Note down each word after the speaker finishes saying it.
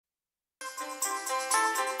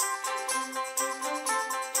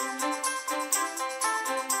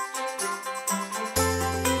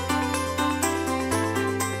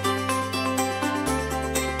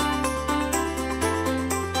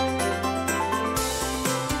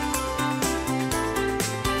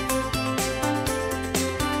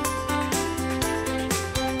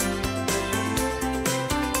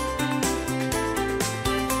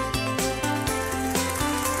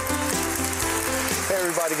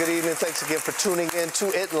Good evening. Thanks again for tuning in to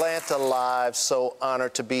Atlanta Live. So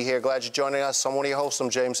honored to be here. Glad you're joining us. I'm one of your hosts. I'm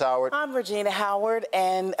James Howard. I'm Regina Howard.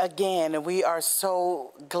 And again, we are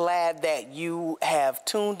so glad that you have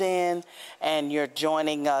tuned in and you're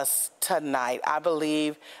joining us tonight. I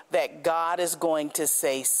believe that God is going to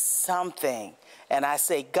say something. And I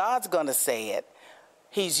say God's going to say it.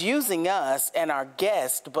 He's using us and our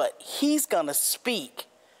guest, but he's going to speak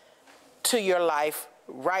to your life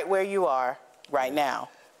right where you are right now.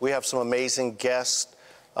 We have some amazing guests.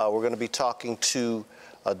 We're going to be talking to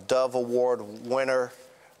a Dove Award winner,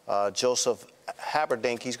 Joseph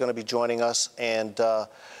Habedank. He's going to be joining us. And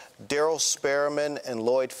Darrell Spearman and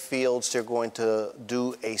Lloyd Fields, they're going to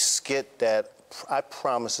do a skit that I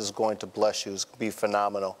promise is going to bless you. It's going to be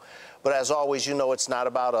phenomenal. But as always, you know it's not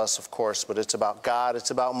about us, of course, but it's about God. It's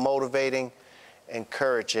about motivating,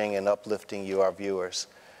 encouraging, and uplifting you, our viewers.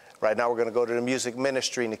 Right now, we're going to go to the music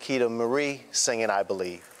ministry. Nikita Marie singing I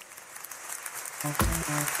Believe. Come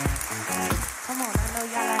on, I know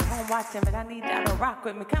y'all at home watching, but I need y'all to rock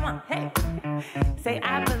with me. Come on, hey. Say,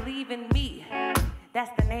 I believe in me.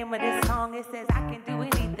 That's the name of this song. It says, I can do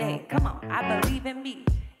anything. Come on, I believe in me.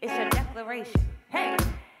 It's your declaration. Hey.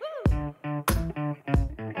 Woo.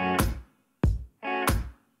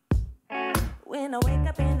 When I wake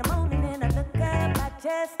up in the morning and I look up, I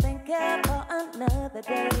just thank you for another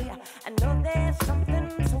day. I know there's something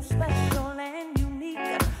so special and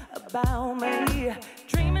unique about me.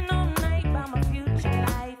 Dreaming all night about my future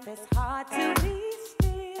life. It's hard to be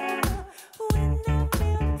still when I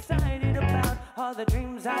feel excited about all the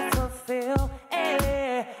dreams I fulfill.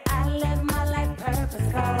 Hey, I let my life purpose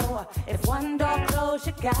go. If one door closed,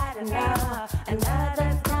 you gotta know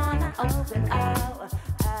another's gonna open up.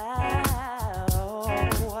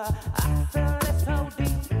 I feel it so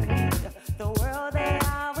deep in me. The world, they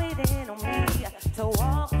are waiting on me to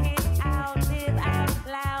walk it out, live out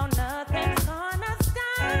loud. Nothing's gonna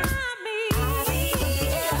stop me. I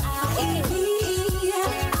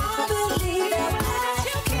believe that I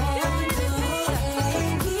can do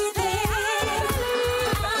anything.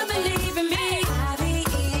 I believe in me. I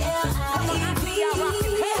believe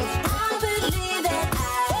that I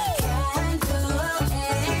can do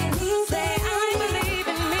anything.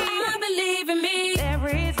 I believe in me. There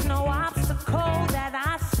is no obstacle that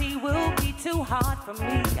I see will be too hard for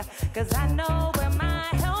me, 'cause I know where my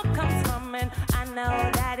help comes from, and I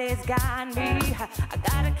know that it's got me. I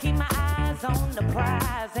gotta keep my eyes on the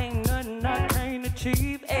prize. Ain't nothing I can't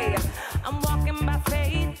achieve. Hey, I'm walking by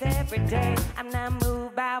faith every day. I'm not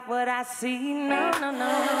moved by what I see. No, no, no.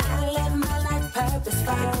 I let my life purpose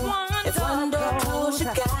go. If one door closed, you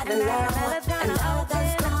gotta know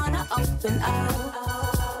another's gonna open up.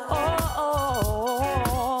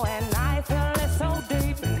 Oh, and I feel it so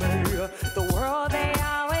deep in me. The world, they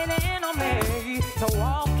are waiting on me to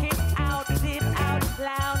walk it out, live out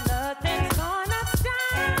loud. Nothing's gonna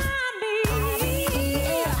stop me.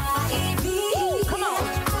 Come on.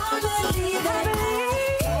 I believe that I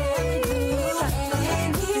can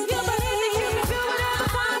do anything. You believe that you can do whatever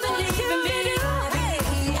God wants you to be.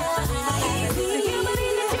 You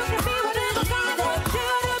believe that you can be whatever God wants you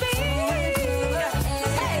to be.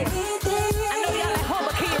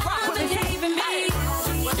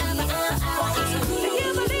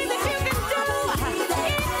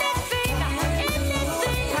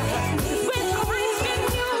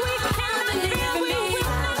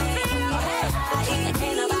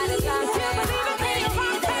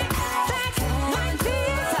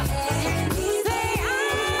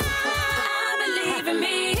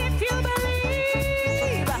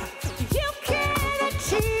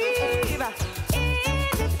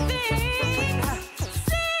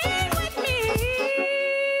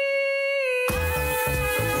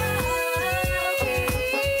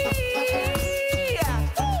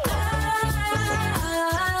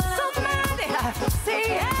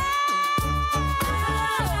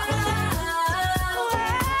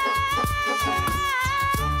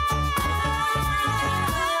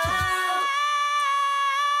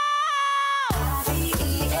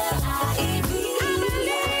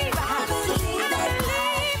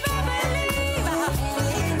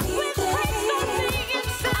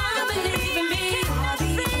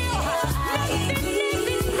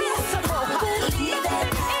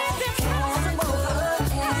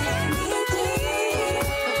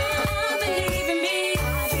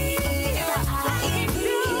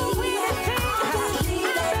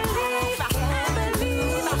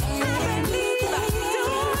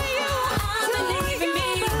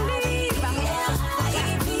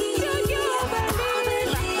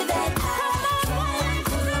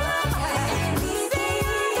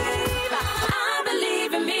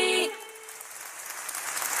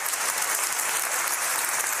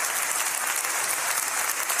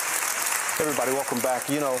 Everybody, welcome back.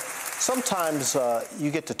 You know, sometimes you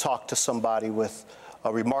get to talk to somebody with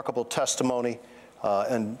a remarkable testimony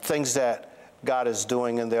and things that God is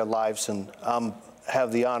doing in their lives. And I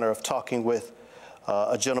have the honor of talking with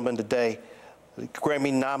a gentleman today,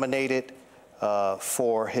 Grammy nominated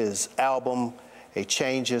for his album, A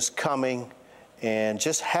Change Is Coming, and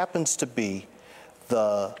just happens to be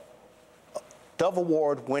the Dove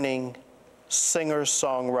Award winning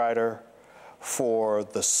singer-songwriter for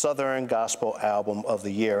the Southern Gospel Album of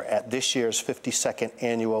the Year at this year's 52nd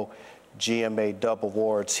Annual GMA Dove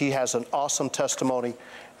Awards. He has an awesome testimony,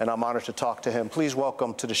 and I'm honored to talk to him. Please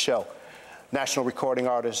welcome to the show, national recording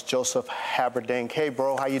artist Joseph Habedank. Hey,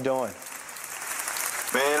 bro, how you doing?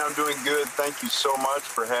 Man, I'm doing good. Thank you so much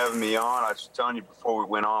for having me on. I was telling you before we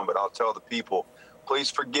went on, but I'll tell the people,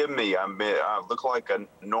 please forgive me. I look like a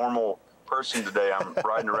normal person today. I'm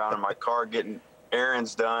riding around in my car getting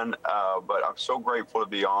errands done, but I'm so grateful to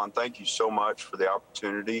be on. Thank you so much for the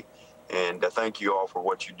opportunity, and thank you all for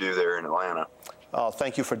what you do there in Atlanta.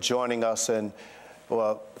 Thank you for joining us, and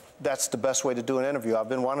well, that's the best way to do an interview. I've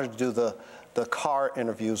been wanting to do the car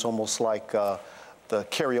interviews, almost like the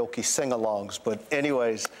karaoke sing-alongs, but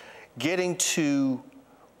anyways, getting to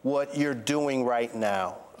what you're doing right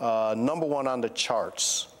now, #1 on the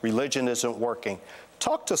charts, Religion Isn't Working.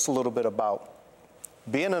 Talk to us a little bit about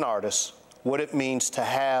being an artist, what it means to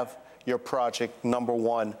have your project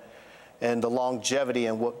 #1, and the longevity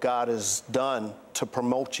and what God has done to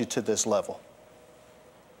promote you to this level.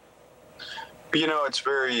 You know, it's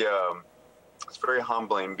very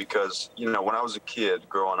humbling because, you know, when I was a kid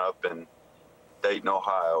growing up in Dayton,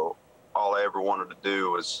 Ohio, all I ever wanted to do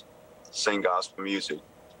was sing gospel music.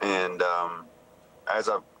 And as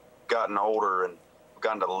I've gotten older and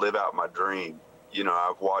gotten to live out my dream, you know,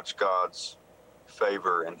 I've watched God's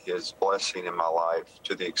favor and his blessing in my life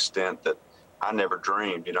to the extent that I never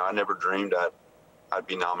dreamed. You know, I never dreamed I'd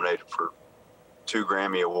be nominated for 2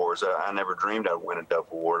 Grammy Awards. I never dreamed I'd win a Dove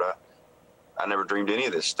Award. I never dreamed any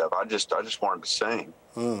of this stuff. I just wanted to sing.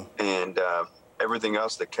 And everything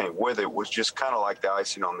else that came with it was just kind of like the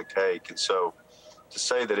icing on the cake. And so to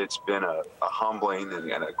say that it's been a humbling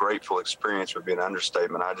and a grateful experience would be an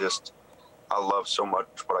understatement. I love so much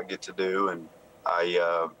what I get to do. And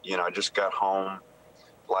you know, I just got home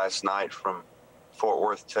last night from Fort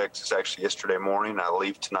Worth, Texas, actually yesterday morning. I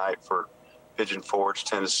leave tonight for Pigeon Forge,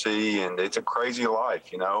 Tennessee, and it's a crazy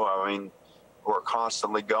life, you know. I mean, we're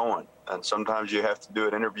constantly going, and sometimes you have to do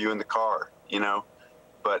an interview in the car, you know,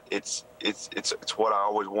 but it's what I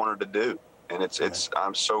always wanted to do, and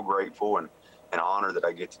I'm so grateful and honored that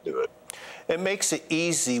I get to do it. It makes it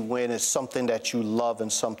easy when it's something that you love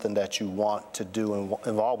and something that you want to do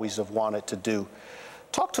and always have wanted to do.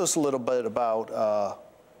 Talk to us a little bit about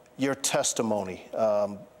your testimony.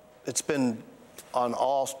 It's been on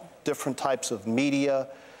all different types of media,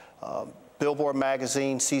 Billboard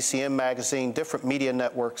magazine, CCM magazine, different media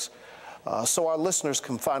networks, so our listeners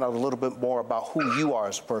can find out a little bit more about who you are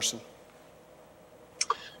as a person.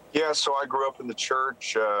 Yeah, so I grew up in the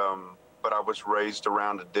church, but I was raised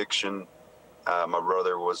around addiction. My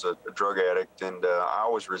brother was a drug addict, and I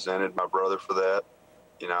always resented my brother for that.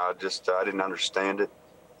 You know, I didn't understand it.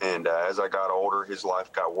 And as I got older, his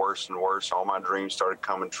life got worse and worse. All my dreams started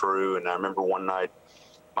coming true. And I remember one night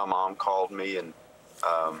my mom called me, and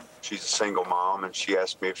she's a single mom, and she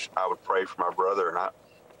asked me if I would pray for my brother. And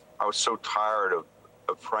I was so tired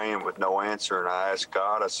of praying with no answer. And I asked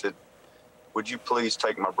God, I said, would you please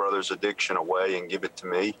take my brother's addiction away and give it to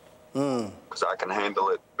me? Because I can handle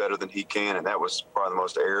it better than he can. And that was probably the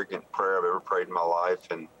most arrogant prayer I've ever prayed in my life.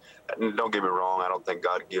 And don't get me wrong, I don't think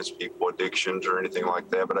God gives people addictions or anything like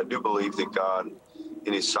that, but I do believe that God,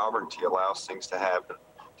 in his sovereignty, allows things to happen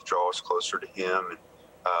to draw us closer to him. And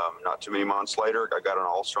not too many months later, I got an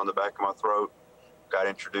ulcer on the back of my throat, got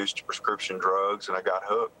introduced to prescription drugs, and I got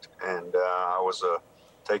hooked. And I was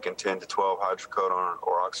taking 10 to 12 hydrocodone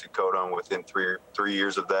or oxycodone within three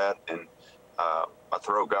years of that. And my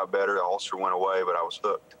throat got better, the ulcer went away, but I was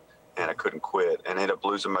hooked, and I couldn't quit, and ended up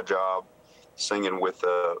losing my job singing with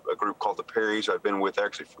a group called the Perrys. I'd been with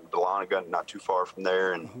actually from Dahlonega, not too far from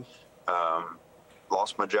there, and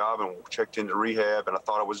lost my job and checked into rehab, and I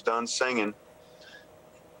thought I was done singing.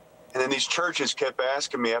 And then these churches kept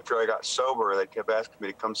asking me after I got sober, they kept asking me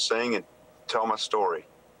to come sing and tell my story.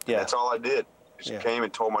 Yeah. And that's all I did. Just came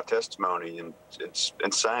and told my testimony and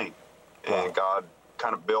sang. Wow. And God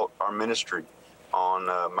kind of built our ministry on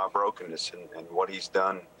my brokenness and what he's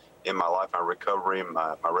done in my life, my recovery,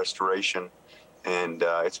 my restoration. And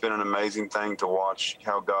it's been an amazing thing to watch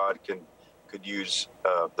how God could use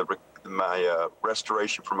my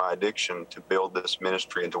restoration from my addiction to build this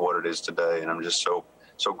ministry into what it is today. And I'm just so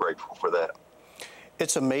so grateful for that.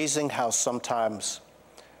 It's amazing how sometimes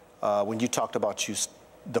when you talked about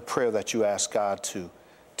the prayer that you asked God to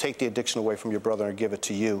take the addiction away from your brother and give it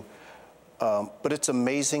to you, but it's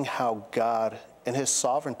amazing how God in his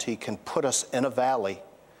sovereignty can put us in a valley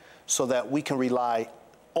so that we can rely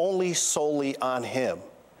only solely on him,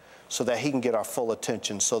 so that he can get our full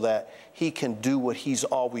attention, so that he can do what he's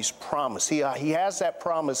always promised. He has that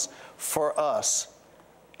promise for us,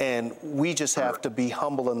 and we just have to be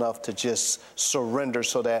humble enough to just surrender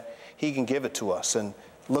so that he can give it to us. And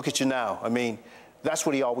look at you now. I mean, that's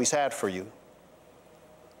what he always had for you.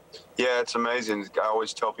 Yeah, it's amazing. I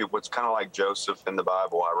always tell people it's kind of like Joseph in the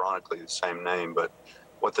Bible, ironically the same name, but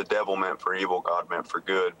what the devil meant for evil, God meant for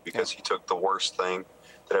good, because he took the worst thing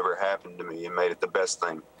that ever happened to me and made it the best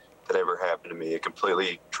thing that ever happened to me. It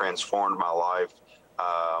completely transformed my life.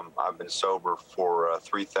 I've been sober for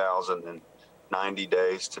 3,090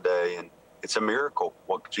 days today, and it's a miracle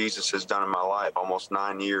what Jesus has done in my life, almost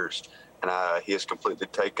 9 years. And he has completely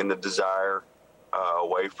taken the desire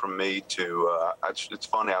away from me to, it's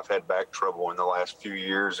funny, I've had back trouble in the last few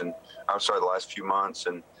years, and I'm sorry, the last few months,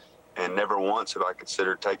 and never once have I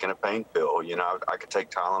considered taking a pain pill. You know, I could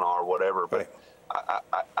take Tylenol or whatever, but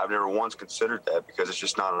I've never once considered that because it's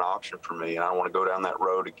just not an option for me, and I don't want to go down that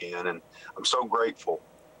road again. And I'm so grateful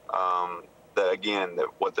that, again, that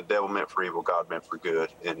what the devil meant for evil, God meant for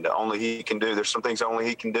good, and only he can do. There's some things only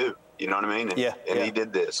he can do. You know what I mean? And, he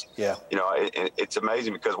did this. Yeah. You know, it's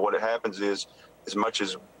amazing because what happens is, as much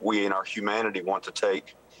as we in our humanity want to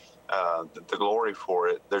take the glory for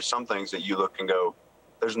it, there's some things that you look and go,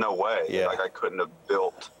 there's no way. Yeah. Like I couldn't have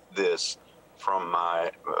built this from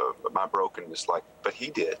my brokenness, but he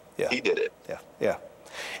did. Yeah. He did it. Yeah, yeah.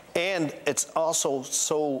 And it's also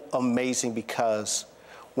so amazing because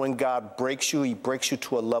when God breaks you, he breaks you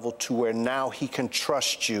to a level to where now he can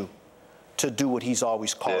trust you to do what he's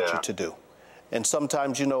always called you to do. And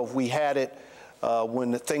sometimes, you know, if we had it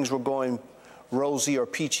when things were going rosy or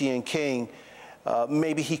peachy and king,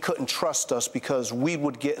 maybe he couldn't trust us because we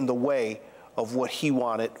would get in the way of what he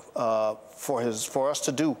wanted for us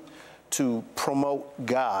to do, to promote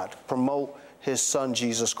God, promote his son,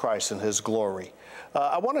 Jesus Christ, and his glory.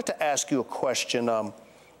 I wanted to ask you a question.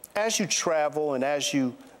 As you travel and as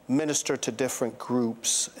you minister to different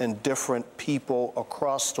groups and different people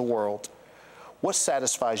across the world, what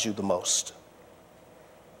satisfies you the most?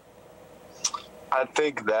 I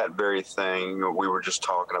think that very thing we were just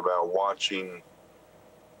talking about, watching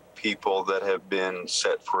people that have been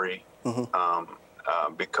set free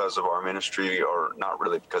because of our ministry, or not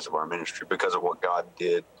really because of our ministry, because of what God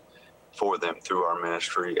did for them through our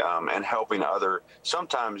ministry, and helping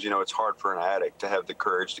sometimes, you know, it's hard for an addict to have the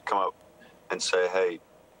courage to come up and say, hey,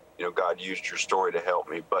 you know, God used your story to help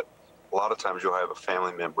me. But a lot of times you'll have a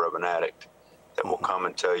family member of an addict that will come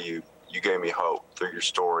and tell you, you gave me hope through your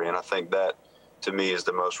story. And I think that, to me, is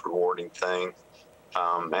the most rewarding thing.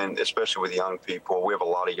 And especially with young people, we have a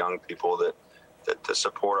lot of young people that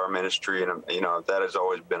support our ministry. And, you know, that has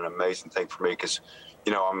always been an amazing thing for me because,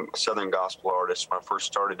 you know, I'm a Southern gospel artist. When I first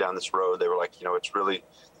started down this road, they were like, you know, it's really,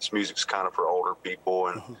 this music's kind of for older people.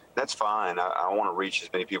 And that's fine. I want to reach as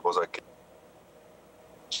many people as I can.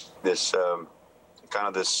 This kind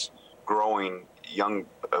of this growing young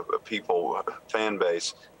people fan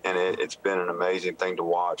base, and it's been an amazing thing to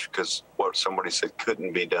watch because what somebody said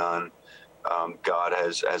couldn't be done, God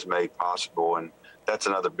has made possible. And that's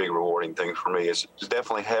another big rewarding thing for me, is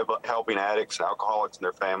definitely helping addicts, alcoholics, and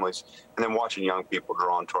their families, and then watching young people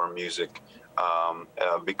drawn to our music,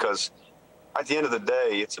 because at the end of the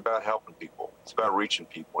day, it's about helping people. It's about reaching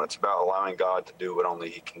people. And it's about allowing God to do what only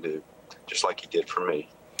he can do, just like he did for me.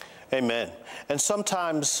 Amen. And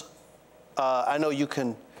sometimes I know you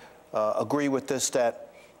can agree with this,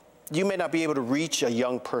 that you may not be able to reach a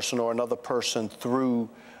young person or another person through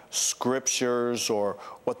scriptures or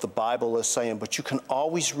what the Bible is saying, but you can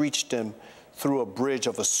always reach them through a bridge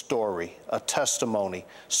of a story, a testimony,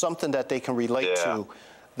 something that they can relate to.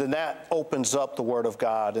 Then that opens up the Word of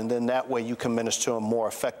God, and then that way you can minister to them more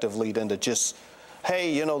effectively than to just,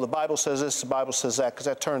 hey, you know, the Bible says this, the Bible says that, because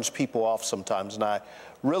that turns people off sometimes. And I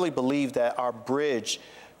really believe that our bridge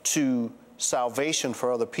to salvation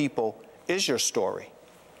for other people is your story.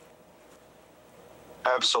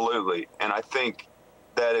 Absolutely. And I think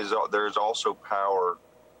that there's also power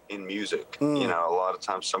in music. You know, a lot of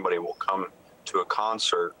times somebody will come to a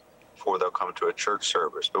concert before they'll come to a church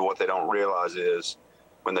service. But what they don't realize is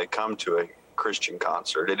when they come to a Christian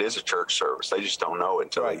concert, it is a church service. They just don't know it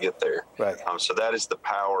until they get there. Right. So that is the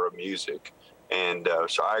power of music. And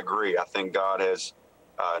so I agree. I think God has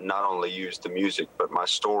not only used the music, but my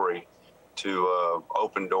story to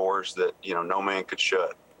open doors that, no man could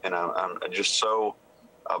shut. And I'm just so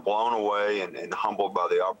blown away and humbled by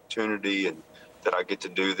the opportunity and that I get to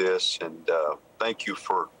do this. And thank you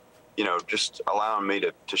for, just allowing me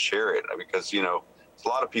to share it, because, a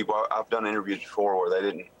lot of people, I've done interviews before where they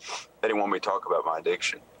didn't want me to talk about my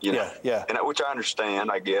addiction, Yeah. and which I understand,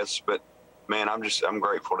 I guess, but man, I'm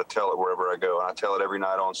grateful to tell it wherever I go. And I tell it every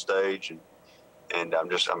night on stage, and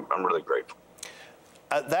I'm really grateful.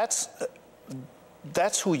 That's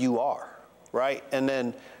who you are, right? And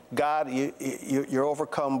then God, you're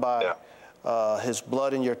overcome by His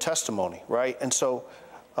blood and your testimony, right? And so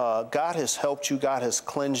God has helped you. God has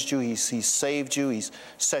cleansed you. He's saved you. He's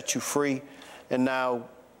set you free. And now,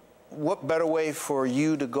 what better way for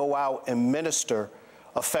you to go out and minister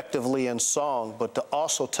effectively in song, but to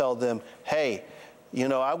also tell them, hey,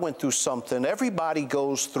 I went through something. Everybody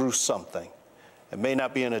goes through something. It may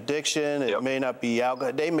not be an addiction. It may not be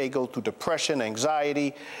alcohol. They may go through depression,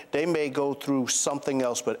 anxiety. They may go through something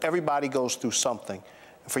else, but everybody goes through something.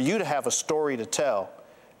 And for you to have a story to tell,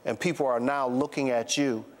 and people are now looking at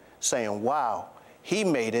you saying, wow, he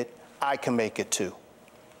made it, I can make it too.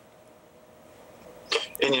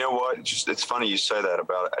 And you know what? It's funny you say that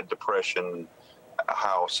about depression,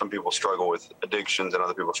 how some people struggle with addictions and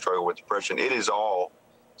other people struggle with depression. It is all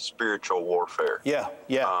spiritual warfare. Yeah.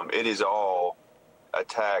 It is all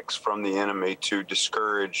attacks from the enemy to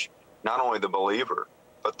discourage not only the believer,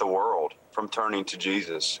 but the world from turning to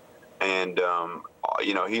Jesus. And,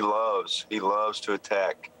 he loves to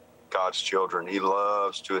attack God's children. He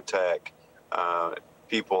loves to attack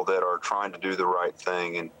people that are trying to do the right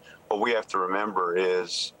thing. And what we have to remember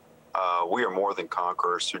is we are more than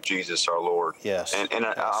conquerors through Jesus our Lord. Yes. And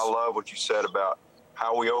yes. I love what you said about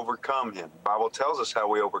how we overcome him. The Bible tells us how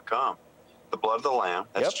we overcome. The blood of the Lamb,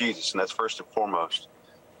 that's Jesus, and that's first and foremost.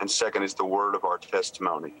 And second is the word of our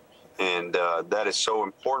testimony. And that is so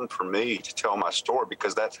important for me to tell my story,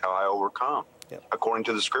 because that's how I overcome. According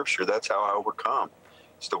to the scripture, that's how I overcome.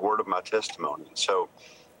 It's the word of my testimony. And so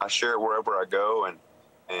I share it wherever I go, and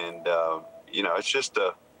it's just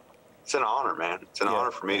it's an honor, man. It's an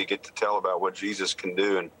honor for me to get to tell about what Jesus can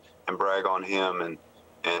do and brag on him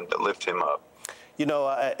and lift him up.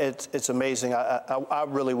 It's amazing. I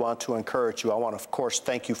really want to encourage you. I want to, of course,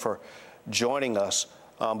 thank you for joining us.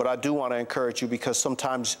 But I do want to encourage you, because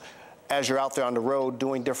sometimes as you're out there on the road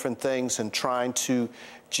doing different things and trying to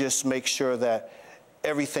just make sure that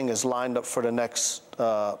everything is lined up for the next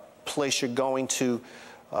place you're going to,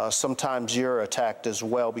 sometimes you're attacked as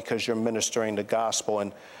well because you're ministering the gospel.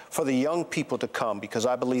 And for the young people to come, because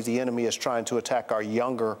I believe the enemy is trying to attack our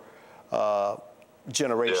younger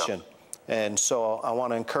generation. And so I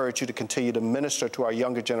want to encourage you to continue to minister to our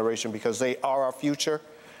younger generation, because they are our future.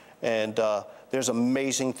 And there's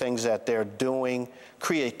amazing things that they're doing,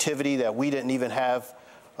 creativity that we didn't even have.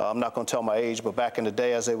 I'm not going to tell my age, but back in the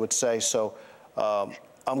day, as they would say. So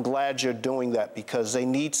I'm glad you're doing that, because they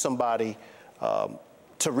need somebody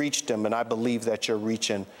to reach them. And I believe that you're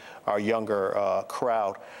reaching our younger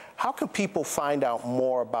crowd. How can people find out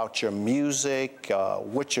more about your music,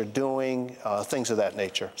 what you're doing, things of that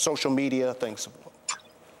nature? Social media, things.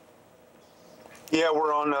 Yeah,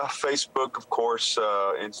 we're on Facebook, of course,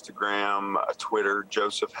 Instagram, Twitter,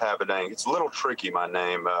 Joseph Habedank. It's a little tricky, my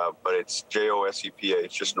name, but it's Joseph,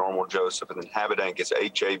 just normal Joseph. And then Habedank is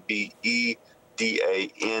Habedank.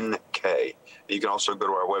 You can also go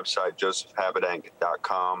to our website,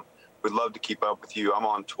 josephhabedank.com. We'd love to keep up with you. I'm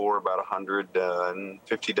on tour about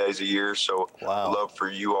 150 days a year, so We'd love for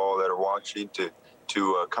you all that are watching to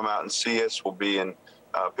come out and see us. We'll be in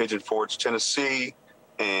Pigeon Forge, Tennessee,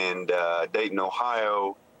 and Dayton,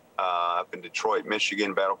 Ohio, up in Detroit,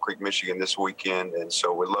 Michigan, Battle Creek, Michigan this weekend. And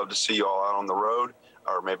so we'd love to see you all out on the road,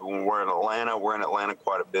 or maybe when we're in Atlanta. We're in Atlanta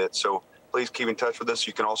quite a bit. So please keep in touch with us.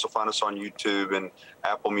 You can also find us on YouTube and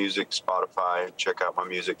Apple Music, Spotify. Check out my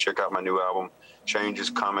music. Check out my new album, Change Is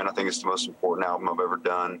Coming. I think it's the most important album I've ever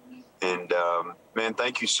done. And, man,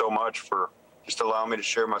 thank you so much for just allowing me to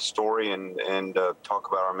share my story and talk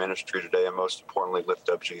about our ministry today, and most importantly, lift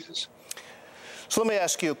up Jesus. So let me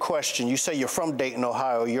ask you a question. You say you're from Dayton,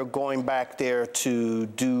 Ohio. You're going back there to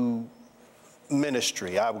do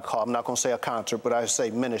ministry. I'm not going to say a concert, but I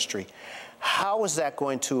say ministry. How is that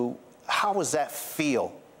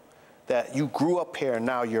feel that you grew up here and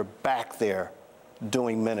now you're back there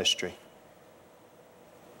doing ministry?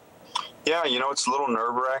 Yeah, it's a little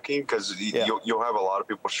nerve-wracking, because you'll have a lot of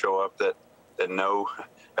people show up that have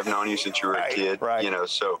known you since you were a kid.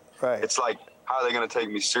 So it's like, how are they going to take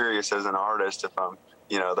me serious as an artist if I'm,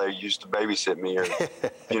 they used to babysit me or,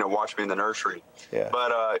 watch me in the nursery.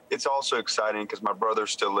 But it's also exciting because my brother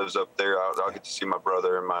still lives up there. I'll get to see my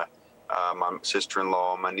brother and my my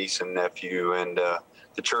sister-in-law, my niece and nephew, and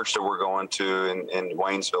the church that we're going to in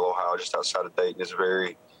Waynesville, Ohio, just outside of Dayton, is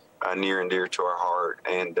very near and dear to our heart.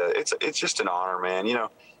 And it's just an honor, man. You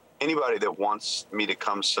know, anybody that wants me to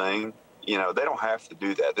come sing, you know, they don't have to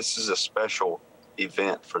do that. This is a special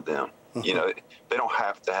event for them. You know, they don't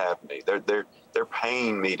have to have me. They're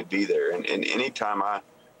paying me to be there. And anytime I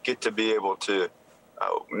get to be able to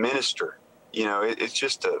minister, you know, it's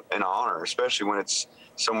just an honor, especially when it's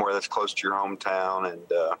somewhere that's close to your hometown. And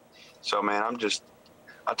so, man,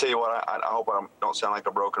 I'll tell you what, I hope I don't sound like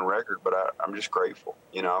a broken record, but I'm just grateful.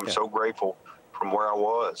 You know, I'm so grateful from where I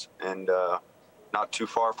was. And not too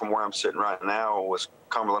far from where I'm sitting right now was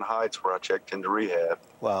Cumberland Heights, where I checked into rehab.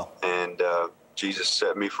 Wow. And Jesus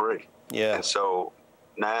set me free. Yeah. And so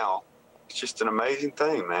now it's just an amazing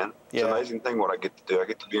thing, man. It's an amazing thing what I get to do. I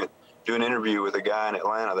get to do an interview with a guy in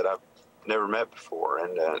Atlanta that I've never met before.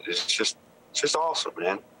 And it's just awesome,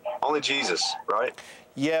 man. Only Jesus, right?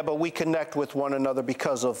 Yeah, but we connect with one another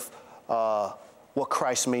because of what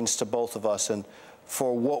Christ means to both of us, and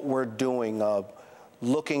for what we're doing,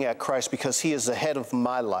 looking at Christ, because he is the head of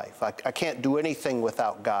my life. I can't do anything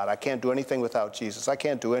without God. I can't do anything without Jesus. I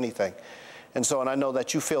can't do anything. And so, and I know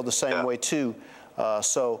that you feel the same way too.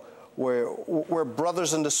 So we're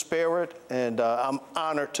brothers in the spirit, and I'm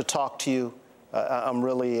honored to talk to you. I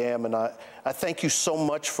really am, and I thank you so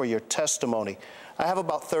much for your testimony. I have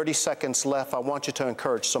about 30 seconds left. I want you to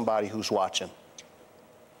encourage somebody who's watching.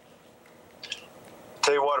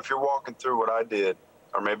 Tell you what, if you're walking through what I did,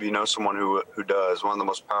 or maybe you know someone who does, one of the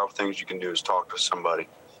most powerful things you can do is talk to somebody.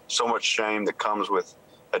 So much shame that comes with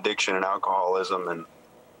addiction and alcoholism, and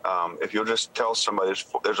if you'll just tell somebody,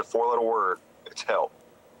 there's a 4-letter word, it's help.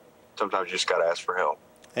 Sometimes you just got to ask for help.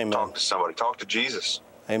 Amen. Talk to somebody. Talk to Jesus.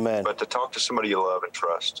 Amen. But to talk to somebody you love and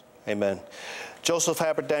trust. Amen. Joseph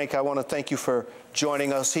Habedank, I want to thank you for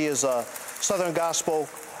joining us. He is a Southern Gospel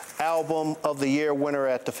Album of the Year winner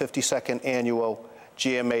at the 52nd Annual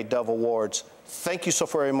GMA Dove Awards. Thank you so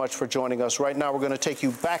very much for joining us. Right now, we're going to take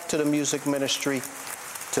you back to the music ministry,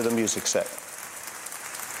 to the music set.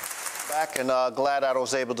 Back, and glad I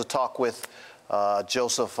was able to talk with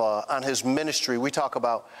Joseph on his ministry. We talk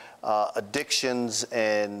about addictions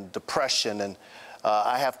and depression, and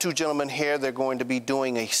I have two gentlemen here. They're going to be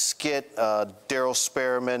doing a skit, Darrell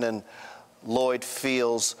Spearman and Lloyd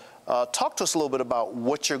Fields. Talk to us a little bit about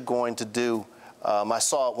what you're going to do. I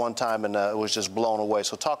saw it one time and it was just blown away.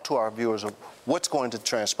 So talk to our viewers of what's going to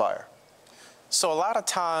transpire. So a lot of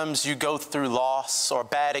times you go through loss or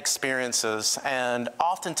bad experiences, and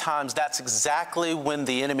oftentimes that's exactly when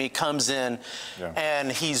the enemy comes in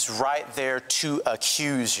and he's right there to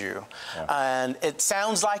accuse you. And it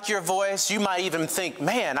sounds like your voice. You might even think,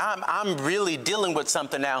 man, I'm really dealing with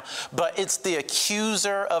something now. But it's the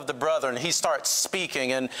accuser of the brethren. He starts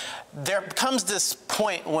speaking, and there comes this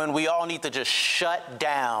point when we all need to just shut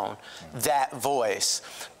down that voice,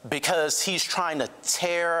 because he's trying to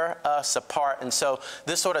tear us apart. And so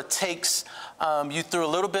this sort of takes you through a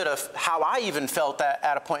little bit of how I even felt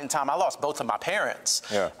at a point in time. I lost both of my parents.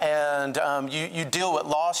 And you deal with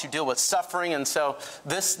loss, you deal with suffering. And so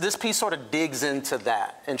this piece sort of digs into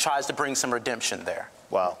that and tries to bring some redemption there.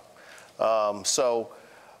 Wow. So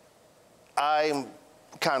I'm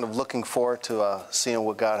kind of looking forward to seeing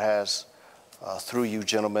what God has through you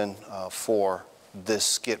gentlemen for this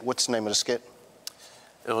skit. What's the name of the skit?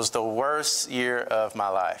 It was the worst year of my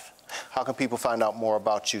life. How can people find out more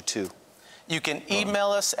about you too? You can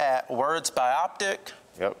email us at wordsbyoptic.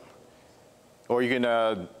 Or you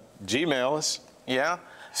can Gmail us.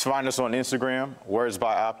 Find us on Instagram,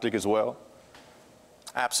 wordsbyoptic as well.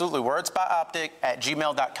 Absolutely,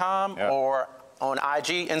 wordsbyoptic@gmail.com or on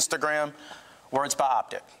IG, Instagram,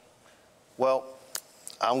 wordsbyoptic. Well,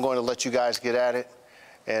 I'm going to let you guys get at it,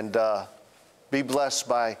 and be blessed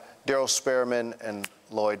by Darrell Spearman and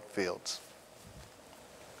Lloyd Fields.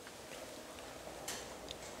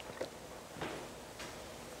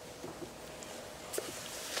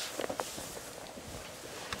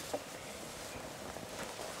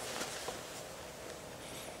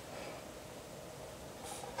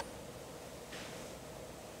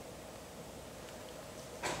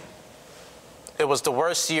 It was the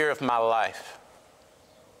worst year of my life.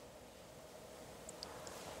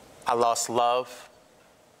 I lost love.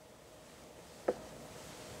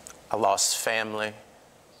 I lost family.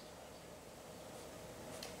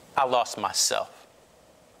 I lost myself.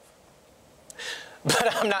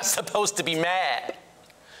 But I'm not supposed to be mad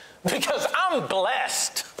because I'm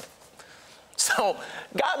blessed. So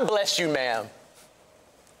God bless you, ma'am.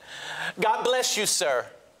 God bless you, sir.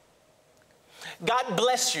 God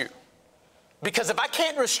bless you. Because if I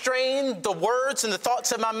can't restrain the words and the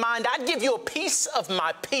thoughts of my mind, I'd give you a piece of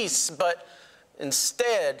my peace, but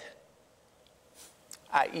instead,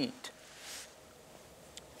 I eat.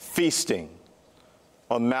 Feasting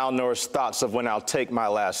on malnourished thoughts of when I'll take my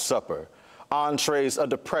last supper. Entrees of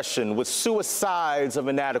depression with suicides of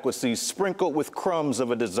inadequacy sprinkled with crumbs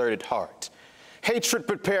of a deserted heart. Hatred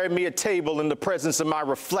prepared me a table in the presence of my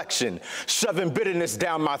reflection, shoving bitterness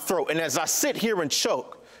down my throat. And as I sit here and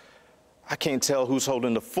choke, I can't tell who's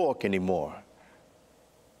holding the fork anymore.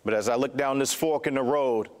 But as I look down this fork in the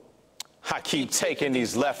road, I keep taking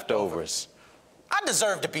these leftovers. I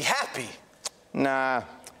deserve to be happy. Nah,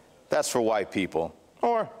 that's for white people.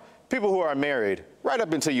 Or people who are married right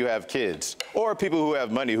up until you have kids. Or people who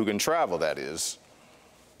have money who can travel, that is.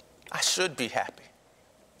 I should be happy.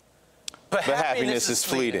 But happiness is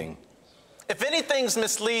fleeting. If anything's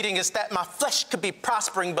misleading, it's that my flesh could be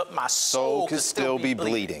prospering, but my soul could still be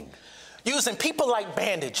bleeding. Using people like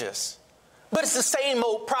bandages. But it's the same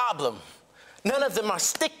old problem. None of them are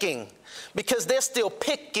sticking because they're still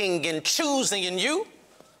picking and choosing, and you're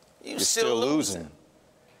still losing.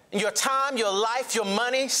 And your time, your life, your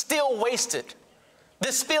money, still wasted.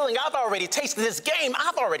 This feeling I've already tasted, this game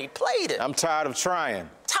I've already played it. I'm tired of trying.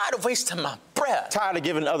 Tired of wasting my breath. Tired of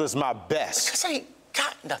giving others my best. Because I ain't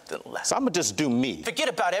got nothing left. So I'm gonna just do me. Forget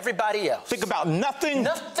about everybody else. Think about nothing?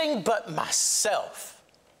 Nothing but myself.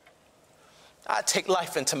 I take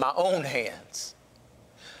life into my own hands.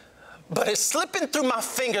 But it's slipping through my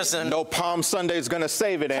fingers and... No Palm Sunday's gonna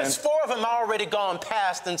save it, Ann. Because 4 of them already gone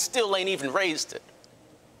past and still ain't even raised it.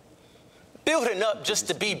 Building up just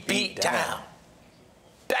to be beat down.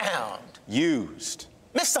 Downed. Used.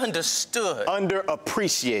 Misunderstood.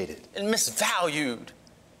 Underappreciated. And misvalued.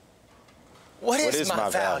 What is my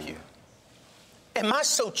value? Am I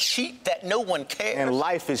so cheap that no one cares? And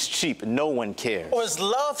life is cheap, no one cares. Or is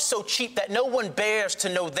love so cheap that no one bears to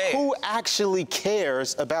know theirs? Who actually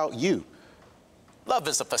cares about you? Love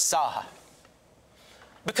is a facade.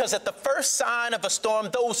 Because at the first sign of a storm,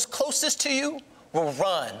 those closest to you will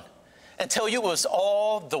run and tell you it was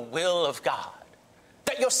all the will of God.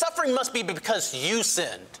 That your suffering must be because you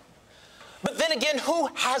sinned. But then again, who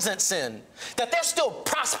hasn't sinned? That they're still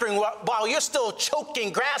prospering while you're still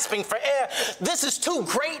choking, grasping for air. This is too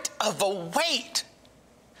great of a weight.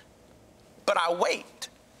 But I wait.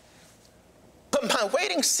 But my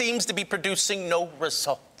waiting seems to be producing no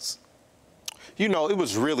results. You know, it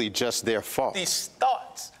was really just their fault. These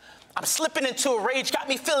thoughts, I'm slipping into a rage, got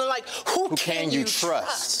me feeling like, who can you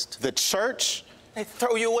trust? The church? They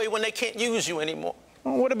throw you away when they can't use you anymore.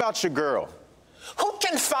 Well, what about your girl? Who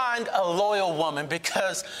can find a loyal woman?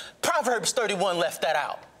 Because Proverbs 31 left that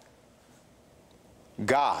out.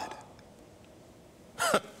 God.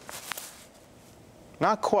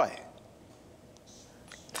 Not quite.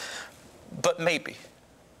 But maybe.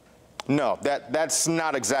 No, that's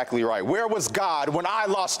not exactly right. Where was God when I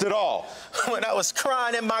lost it all? When I was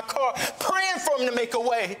crying in my car, praying for him to make a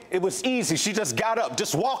way. It was easy. She just got up,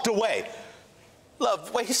 just walked away.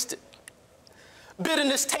 Love wasted.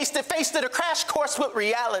 Bitterness tasted, faced it, a crash course with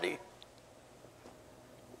reality.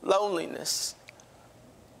 Loneliness.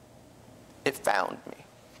 It found me.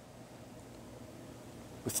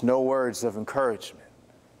 With no words of encouragement.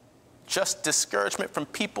 Just discouragement from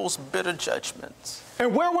people's bitter judgments.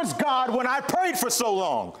 And where was God when I prayed for so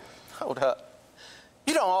long? Hold up.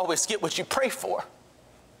 You don't always get what you pray for.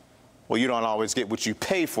 Well, you don't always get what you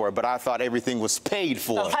pay for, but I thought everything was paid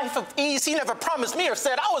for. The life of ease he never promised me or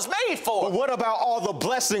said I was made for. But what about all the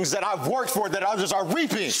blessings that I've worked for that others are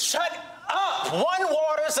reaping? Shut up. One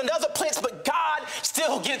waters, another plants, but God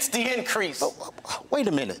still gets the increase. Wait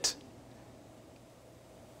a minute.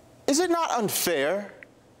 Is it not unfair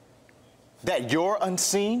that you're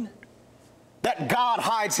unseen? That God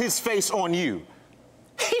hides his face on you?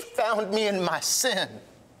 He found me in my sin.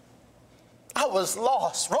 I was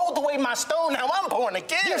lost, rolled away my stone, now I'm born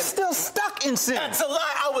again. You're still stuck in sin. That's a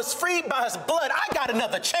lie. I was freed by his blood. I got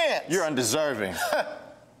another chance. You're undeserving.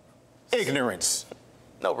 Ignorance.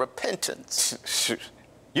 No, repentance.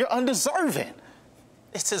 You're undeserving.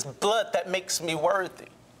 It's his blood that makes me worthy.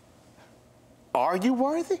 Are you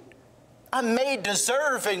worthy? I'm made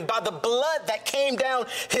deserving by the blood that came down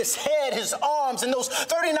his head, his arms, and those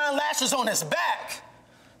 39 lashes on his back.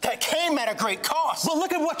 That came at a great cost. But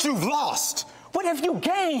look at what you've lost. What have you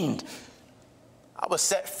gained? I was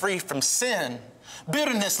set free from sin,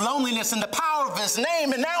 bitterness, loneliness, and the power of his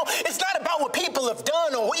name. And now it's not about what people have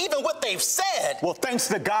done or even what they've said. Well, thanks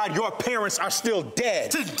to God, your parents are still dead.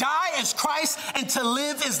 To die is Christ and to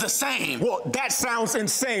live is the same. Well, that sounds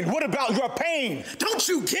insane. What about your pain? Don't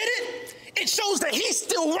you get it? It shows that he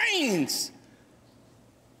still reigns.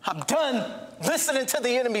 I'm done listening to the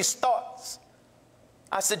enemy's thoughts,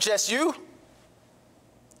 I suggest you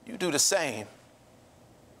do the same.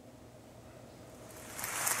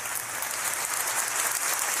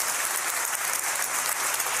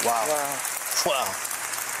 Wow. Wow. Wow.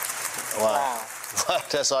 Wow.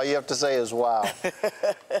 That's all you have to say is wow.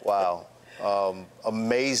 Wow.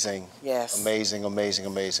 Amazing. Yes. Amazing, amazing,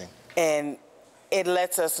 amazing. And it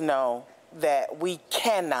lets us know that we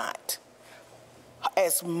cannot,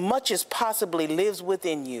 as much as possibly lives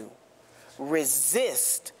within you,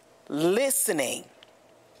 resist listening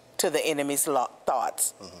to the enemy's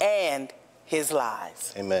thoughts and his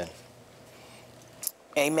lies. Amen.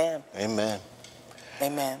 Amen. Amen.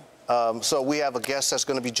 Amen. So we have a guest that's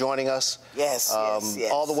going to be joining us. Yes,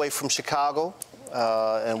 yes. All the way from Chicago.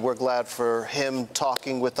 And we're glad for him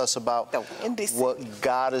talking with us about what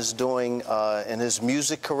God is doing in his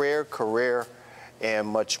music career, and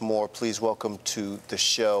much more. Please welcome to the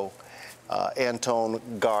show, Antoine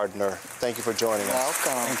Gardner. Thank you for joining us.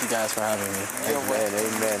 Welcome. Thank you guys for having me.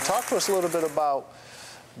 Amen, amen. Talk to us a little bit about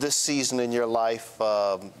this season in your life.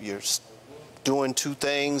 You're doing two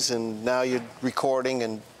things, and now you're recording.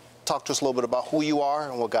 And talk to us a little bit about who you are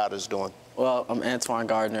and what God is doing. Well, I'm Antoine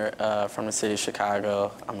Gardner from the city of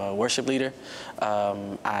Chicago. I'm a worship leader.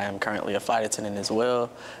 I am currently a flight attendant as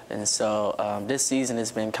well. And so this season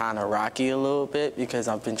has been kind of rocky a little bit because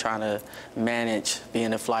I've been trying to manage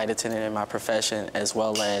being a flight attendant in my profession as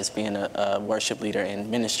well as being a worship leader in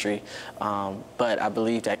ministry. But I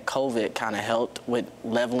believe that COVID kind of helped with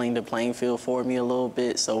leveling the playing field for me a little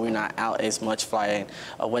bit, so we're not out as much flying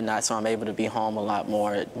or whatnot, so I'm able to be home a lot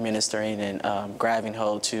more ministering and grabbing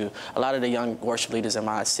hold to a lot of the young worship leaders in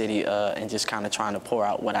my city and just kind of trying to pour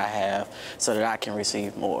out what I have so that I can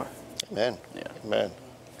receive more. Amen. Yeah. Amen.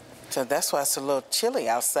 So that's why it's a little chilly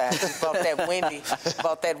outside. About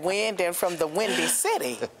that wind and from the windy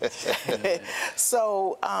city.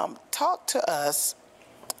 So talk to us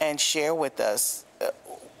and share with us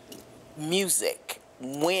music.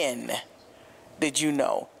 When did you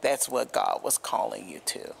know that's what God was calling you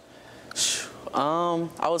to?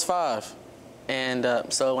 I was 5. And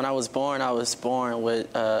so when I was born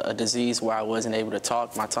with a disease where I wasn't able to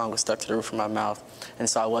talk. My tongue was stuck to the roof of my mouth. And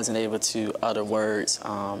so I wasn't able to utter words.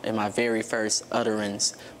 And my very first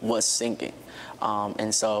utterance was singing.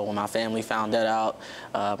 And so when my family found that out,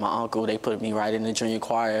 my uncle, they put me right in the junior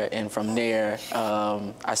choir. And from there,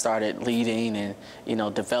 I started leading and, you know,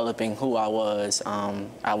 developing who I was.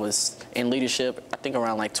 I was in leadership, I think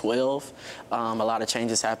around like 12. A lot of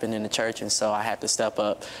changes happened in the church. And so I had to step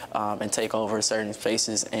up and take over certain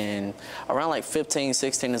spaces. And around like 15,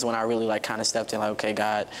 16 is when I really like kind of stepped in like, okay,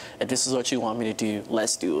 God, if this is what you want me to do,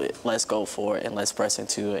 let's do it. Let's go for it and let's press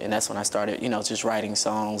into it. And that's when I started, you know, just writing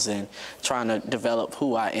songs and trying to develop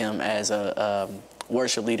who I am as a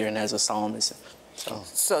worship leader and as a psalmist.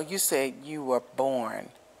 So you said you were born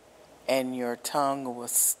and your tongue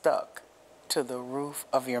was stuck to the roof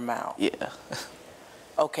of your mouth. Yeah.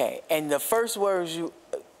 Okay, and the first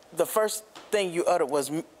thing you uttered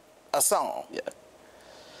was a song. Yeah.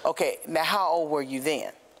 Okay, now how old were you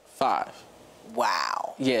then? 5.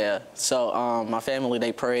 Wow. Yeah. So my family,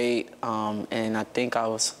 they prayed, and I think I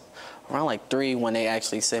was around like 3 when they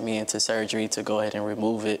actually sent me into surgery to go ahead and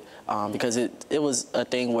remove it, because it was a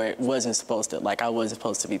thing where it wasn't supposed to, like I wasn't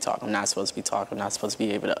supposed to be talking. I'm not supposed to be talking. I'm not supposed to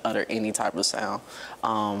be able to utter any type of sound.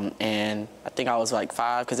 And I think I was like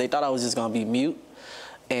 5 because they thought I was just going to be mute.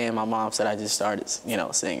 And my mom said I just started, you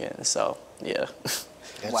know, singing. So, yeah.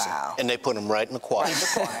 Wow. And they put him right in the choir. Right in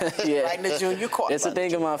the choir. Yeah. Right in the junior choir. It's a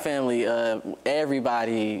thing in my family.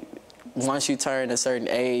 Everybody, once you turn a certain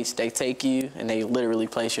age, they take you and they literally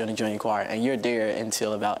place you in the junior choir. And you're there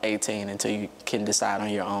until about 18, until you can decide on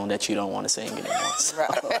your own that you don't want to sing anymore. So.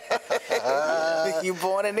 Right. You're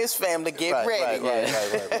born in this family, get ready.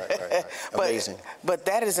 Right. Amazing. But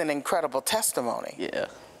that is an incredible testimony. Yeah.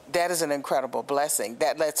 That is an incredible blessing.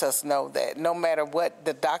 That lets us know that no matter what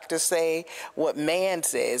the doctors say, what man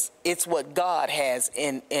says, it's what God has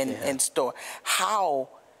in store. How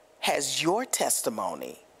has your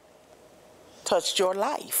testimony touched your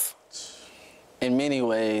life? In many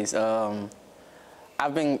ways,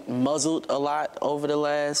 I've been muzzled a lot over the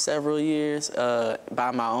last several years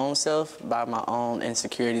by my own self, by my own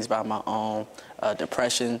insecurities, by my own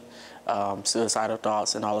depression, suicidal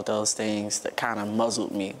thoughts, and all of those things that kind of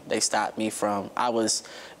muzzled me. They stopped me from, I was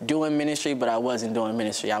doing ministry, but I wasn't doing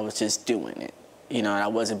ministry. I was just doing it, you know, and I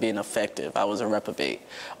wasn't being effective. I was a reprobate.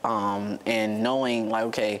 And knowing like,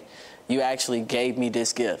 okay, you actually gave me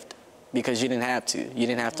this gift because you didn't have to. You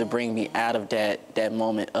didn't have to bring me out of that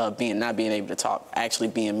moment of not being able to talk, actually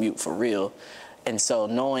being mute for real. And so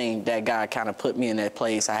knowing that God kind of put me in that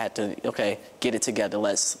place, I had to, okay, get it together.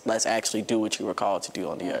 Let's actually do what you were called to do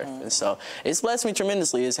on the earth. And so it's blessed me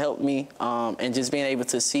tremendously. It's helped me. And just being able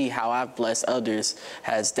to see how I've blessed others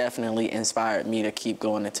has definitely inspired me to keep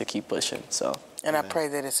going and to keep pushing. So. And I pray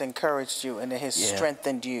that it's encouraged you and it has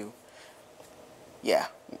strengthened you. Yeah.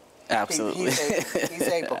 Absolutely. He's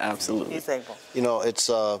able. Absolutely. He's able. You know, it's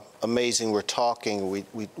amazing. We're talking.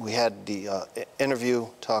 We had the interview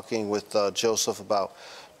talking with Joseph about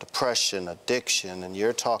depression, addiction, and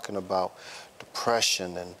you're talking about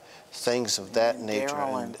depression and things of that nature.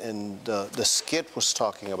 And the skit was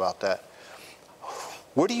talking about that.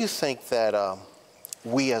 What do you think that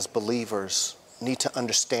we as believers need to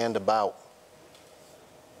understand about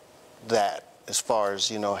that? As far as,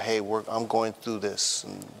 you know, hey, I'm going through this,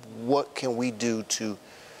 and what can we do to,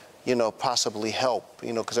 you know, possibly help?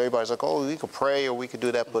 You know, because everybody's like, oh, we could pray or we could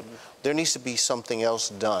do that, but there needs to be something else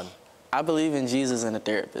done. I believe in Jesus and a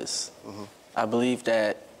therapist. I believe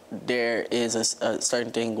that there is a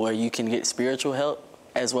certain thing where you can get spiritual help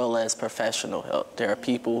as well as professional help. There are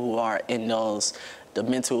people who are in the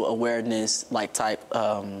mental awareness type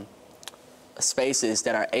spaces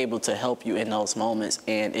that are able to help you in those moments.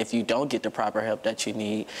 And if you don't get the proper help that you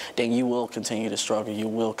need, then you will continue to struggle. You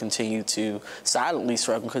will continue to silently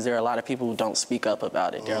struggle, because there are a lot of people who don't speak up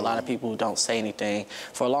about it. There are a lot of people who don't say anything.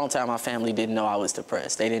 For a long time, my family didn't know I was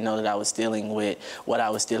depressed. They didn't know that I was dealing with what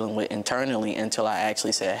I was dealing with internally until I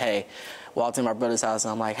actually said, hey, walked in my brother's house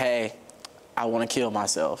and I'm like, hey, I want to kill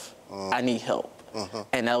myself. I need help.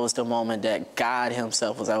 And that was the moment that God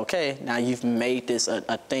himself was like, okay, now you've made this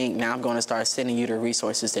a thing. Now I'm going to start sending you the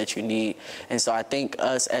resources that you need. And so I think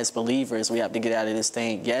us as believers, we have to get out of this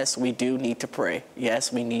thing. Yes, we do need to pray.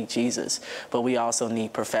 Yes, we need Jesus. But we also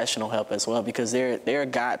need professional help as well, because there are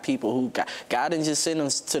God people who, God didn't just send them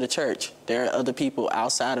to the church. There are other people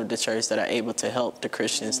outside of the church that are able to help the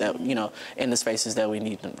Christians that, you know, in the spaces that we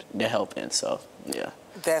need them to help in. So, yeah.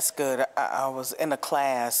 That's good. I was in a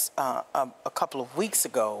class a couple of weeks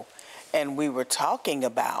ago, and we were talking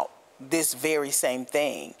about this very same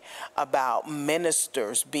thing, about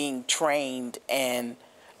ministers being trained and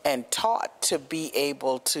taught to be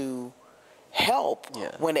able to help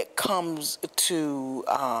when it comes to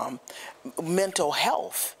mental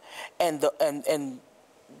health and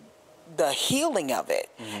the healing of it.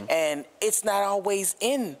 And it's not always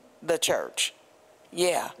in the church.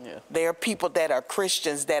 Yeah. There are people that are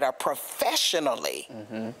Christians that are professionally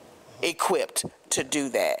equipped to do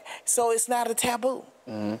that. So it's not a taboo.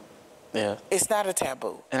 Yeah. It's not a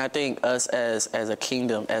taboo. And I think us as a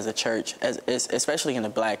kingdom, as a church, especially in the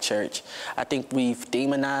Black church, I think we've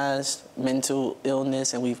demonized mental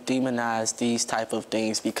illness and we've demonized these type of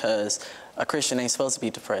things, because a Christian ain't supposed to be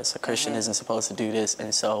depressed. A Christian isn't supposed to do this.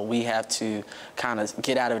 And so we have to kind of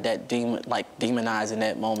get out of that demonizing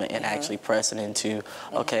that moment and actually press it into,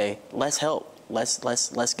 okay, let's help.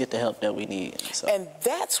 Let's get the help that we need. So. And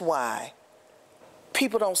that's why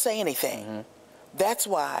people don't say anything. That's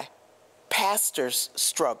why pastors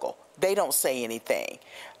struggle. They don't say anything.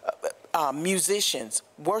 Musicians,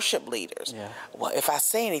 worship leaders. Well, if I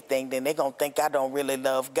say anything, then they're going to think I don't really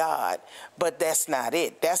love God. But that's not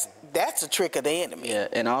it. That's a trick of the enemy. Yeah,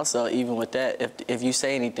 and also, even with that, if you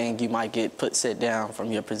say anything, you might get sit down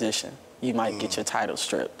from your position. You might get your title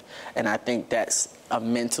stripped. And I think that's a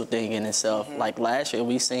mental thing in itself. Like last year,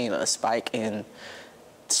 we seen a spike in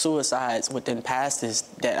suicides within pastors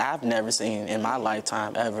that I've never seen in my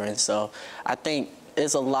lifetime ever. And so I think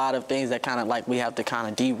there's a lot of things that kind of we have to kind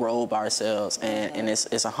of derobe ourselves, and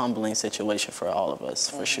it's a humbling situation for all of us,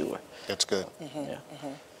 for sure. That's good. Yeah,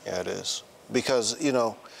 it is. Because, you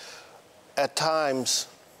know, at times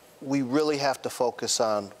we really have to focus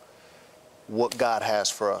on what God has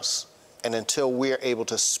for us. And until we're able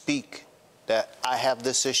to speak that I have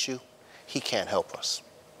this issue, he can't help us.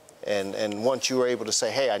 And once you are able to say,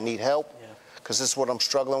 hey, I need help, because this is what I'm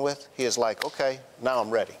struggling with, he is like, okay, now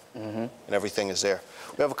I'm ready. And everything is there.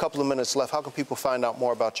 We have a couple of minutes left. How can people find out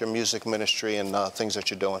more about your music ministry and things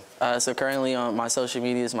that you're doing? So currently on my social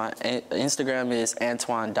medias, my Instagram is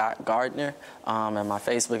Antoine.Gardner, and my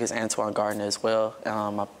Facebook is Antoine Gardner as well.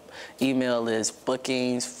 My email is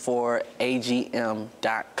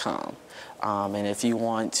bookings4agm.com. And if you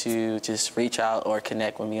want to just reach out or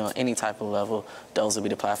connect with me on any type of level, those will be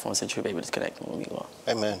the platforms that you'll be able to connect with me on.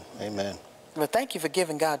 Amen. Amen. Well, thank you for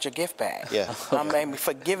giving God your gift back. Yeah. I mean,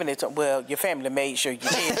 for giving it to, well, your family made sure you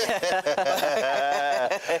did.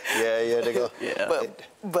 Yeah, they go. Yeah.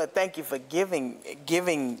 But thank you for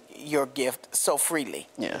giving your gift so freely.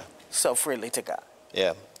 Yeah. So freely to God.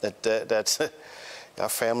 Yeah, that's Our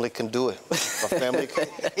family can do it. Our family can.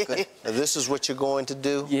 This is what you're going to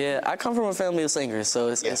do? Yeah, I come from a family of singers, so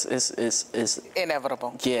it's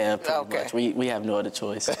inevitable. Yeah, pretty much. We have no other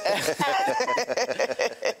choice.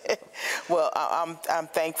 Well, I'm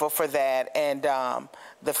thankful for that, and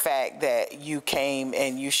the fact that you came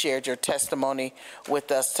and you shared your testimony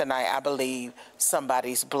with us tonight. I believe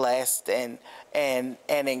somebody's blessed and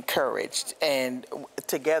encouraged, and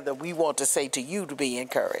together we want to say to you to be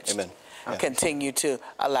encouraged. Amen. Yeah. Continue to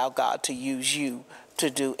allow God to use you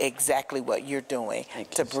to do exactly what you're doing,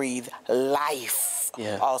 to breathe life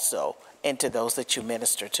also into those that you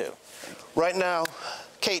minister to. Right now,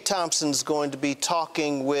 Kate Thompson's going to be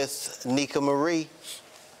talking with Nika Marie.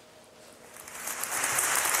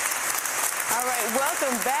 All right,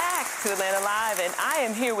 welcome back to Atlanta Live, and I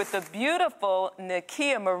am here with the beautiful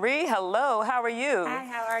Nika Marie. Hello, how are you? Hi,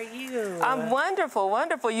 how are you? I'm wonderful,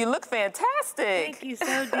 wonderful. You look fantastic. Thank you,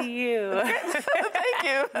 so do you. Thank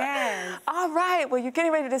you. Yes. All right, well, you're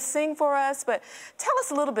getting ready to sing for us, but tell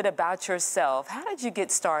us a little bit about yourself. How did you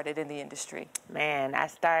get started in the industry? Man, I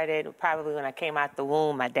started probably when I came out the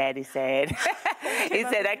womb, my daddy said. He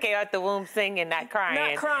said I came out the womb singing, not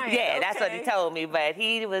crying. Not crying, Yeah, that's what he okay. told me, but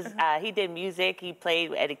he was, he did music. He played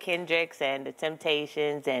with Eddie Kendricks and the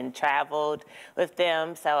Temptations and traveled with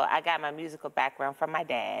them, so I got my musical background from my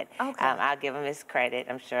dad. Okay. I'll give him his credit.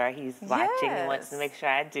 I'm sure he's watching and wants to make sure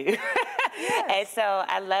I do. And so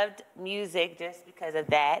I loved music just because of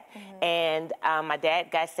that. And my dad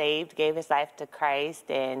got saved, gave his life to Christ,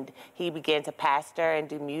 and he began to pastor and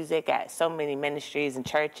do music at so many ministries and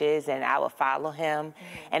churches, and I would follow him.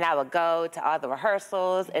 And I would go to all the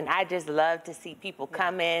rehearsals, and I just loved to see people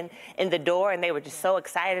come in the door, and they were just so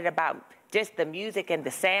excited about just the music and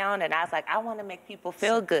the sound, and I was like, I want to make people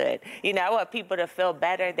feel good. You know, I want people to feel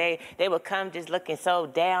better. They would come just looking so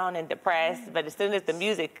down and depressed, but as soon as the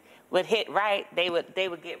music would hit right, they would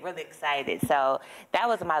get really excited. So that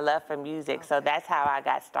was my love for music. So that's how I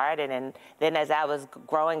got started. And then as I was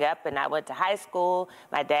growing up and I went to high school,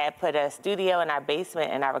 my dad put a studio in our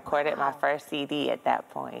basement, and I recorded my first CD at that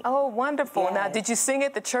point. Oh, wonderful. Yes. Now, did you sing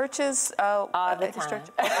at the churches? All the time. Church?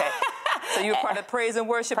 Okay. So you were part of praise and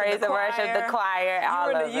worship, praise and the choir. Worship, the choir, all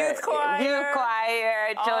You were of in the youth it. choir. Youth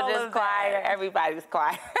choir, children's choir, everybody's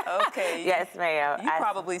choir. Okay. Yes, ma'am. You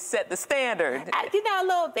probably set the standard. You know, a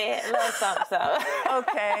little bit, a little something.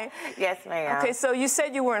 Okay. Yes, ma'am. Okay, so you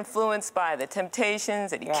said you were influenced by the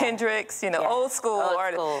Temptations, Eddie Kendricks, you know, old school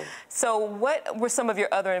artists. So what were some of your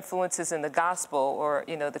other influences in the gospel or,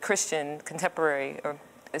 you know, the Christian contemporary or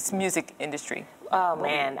this music industry? Oh,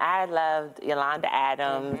 man, I loved Yolanda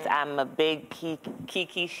Adams. I'm a big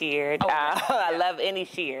Kiki Sheard. I love any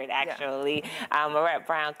Sheard, actually. Marette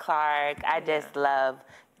Brown Clark. I just love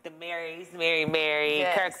the Marys, Mary,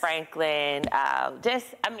 Kirk Franklin. I'm just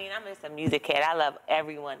a music head. I love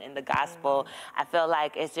everyone in the gospel. I feel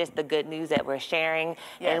like it's just the good news that we're sharing.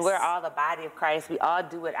 And we're all the body of Christ. We all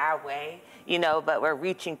do it our way, you know, but we're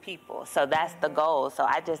reaching people. So that's the goal. So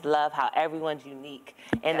I just love how everyone's unique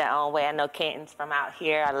in their own way. I know Kenton's from out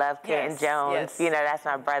here. I love Kenton Jones. You know, that's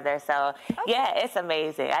my brother. So, yeah, it's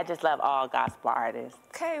amazing. I just love all gospel artists.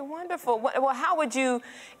 Okay, wonderful. Well, how would you,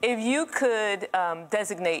 if you could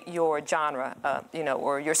designate your genre, you know,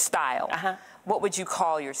 or your style, what would you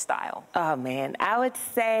call your style? Oh, man, I would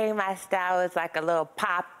say my style is like a little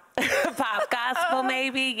pop gospel,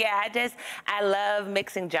 maybe. Yeah, I love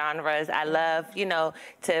mixing genres. I love, you know,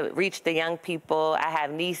 to reach the young people. I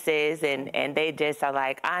have nieces, and they just are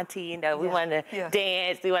like, Auntie, you know, we want to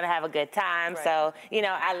dance. We want to have a good time. So, you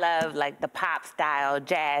know, I love, like, the pop style,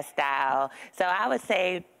 jazz style. So I would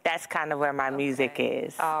say that's kind of where my music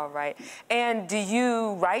is. All right. And do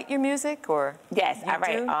you write your music, or? Yes, I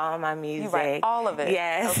write all my music. You write all of it?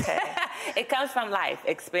 Yes. Okay. It comes from life,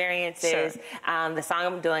 experiences. Sure. The song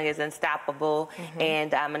I'm doing is Unstoppable,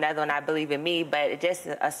 and another one, I Believe in Me, but it's just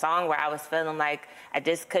a song where I was feeling like I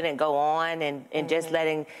just couldn't go on, and just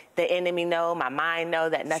letting the enemy know, my mind know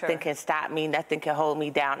that nothing can stop me, nothing can hold me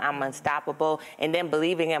down, I'm unstoppable, and then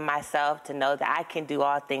believing in myself to know that I can do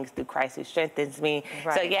all things through Christ who strengthens me.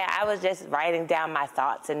 So yeah, I was just writing down my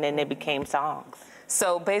thoughts, and then they became songs.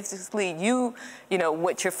 So basically, you know,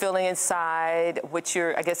 what you're feeling inside, what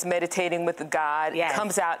you're, I guess, meditating with God,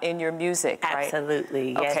 comes out in your music, right?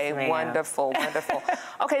 Absolutely. Yes, okay, wonderful, wonderful.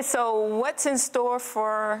 Okay, so what's in store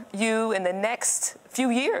for you in the next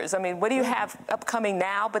few years? I mean, what do you have upcoming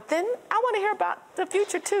now? But then I want to hear about the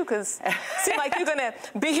future, too, because it seems like you're going to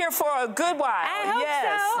be here for a good while.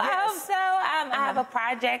 I hope so. I have a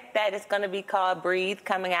project that is going to be called Breathe,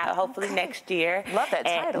 coming out hopefully next year. Love that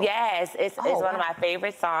title. Yes, it's one of my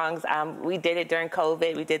favorite songs. We did it during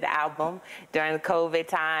COVID. We did the album during the COVID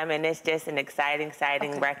time, and it's just an exciting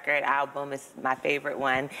record. Album is my favorite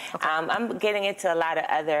one. I'm getting into a lot of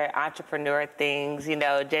other entrepreneur things, you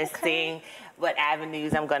know, just seeing what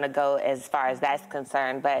avenues I'm going to go as far as that's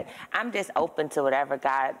concerned. But I'm just open to whatever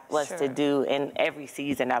God wants to do in every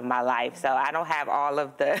season of my life. So I don't have all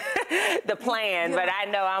of the the plan, but I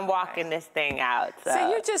know I'm walking this thing out. So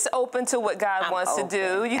you're just open to what God wants to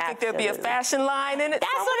do. You think there'll be a fashion line in it?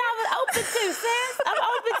 That's what I was open to, sis. I'm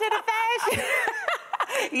open to the fashion.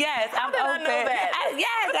 Yes, I'm open. I know that?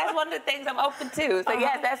 Yes, that's one of the things I'm open to. So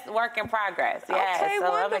yes, that's work in progress. Yes, okay,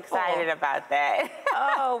 so wonderful. I'm excited about that.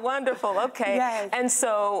 Oh, wonderful. Okay. Yes. And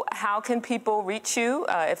so how can people reach you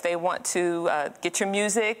if they want to get your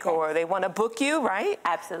music or they want to book you, right?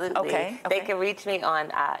 Absolutely. Okay. They can reach me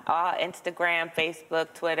on all Instagram,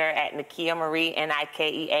 Facebook, Twitter at Nikia Marie,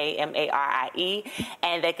 NIKEAMARIE.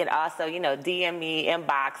 And they can also, you know, DM me,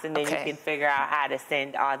 inbox, and then you can figure out how to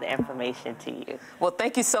send all the information to you. Well,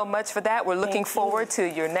 thank you so much for that. We're looking forward to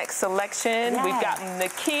your next selection. Yes. We've got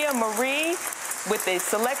Nikia Marie with a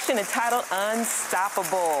selection entitled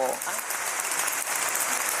Unstoppable.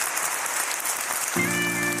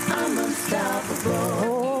 I'm unstoppable.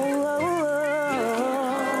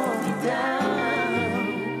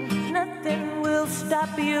 Nothing will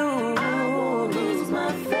stop you. I won't lose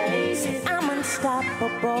my faith. I'm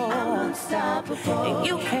unstoppable. I'm unstoppable. And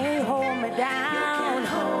you can't hold me down.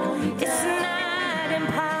 It's not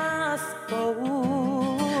impossible.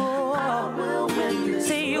 I will win this.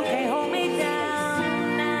 See, you can't hold me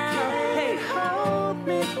down now. Hey, hold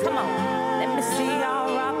me down. Come on, let me see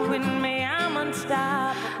y'all rock with me. I'm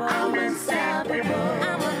unstoppable. I'm unstoppable.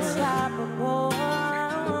 I'm unstoppable.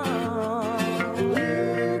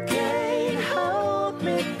 You can't hold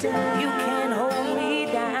me down. You can't hold me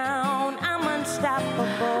down. I'm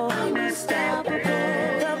unstoppable. I'm unstoppable.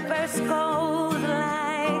 The verse goes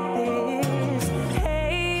like this.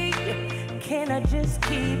 Hey, can I just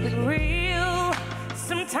keep it real?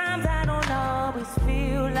 Sometimes I don't always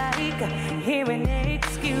feel like hearing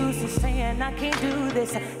excuses saying I can't do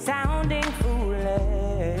this, sounding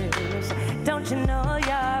foolish. Don't you know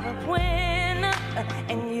you're a winner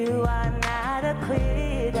and you are not a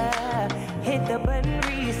quitter? Hit the button,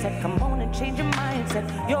 reset, come on and change your mindset.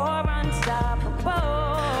 You're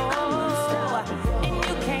unstoppable. And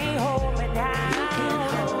you can't hold me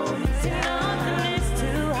down. See, nothing is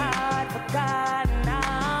too hard for God.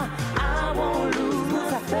 Nah, I won't lose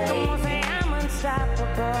my faith. Come on, say I'm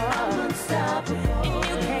unstoppable. I'm unstoppable. And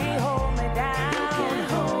you can't hold me down. You can't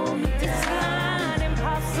hold me down. It's not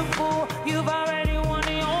impossible. You've already won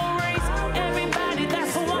your race. Everybody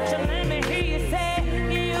that's watching, let me hear you say,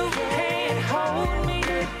 you can't hold me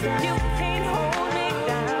down. You can't hold me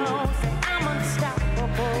down. Say I'm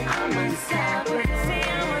unstoppable. I'm unstoppable. Say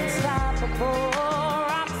I'm unstoppable.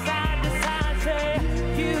 Rock side to side, say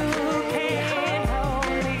you can't hold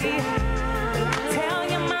me. Tell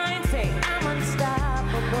your mind, say I'm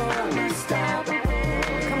unstoppable. I'm unstoppable.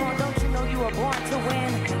 Come on, don't you know you were born to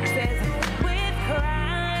win? It says with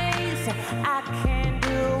Christ I can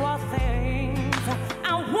do all things. I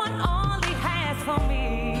want all He has for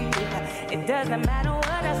me. It doesn't matter what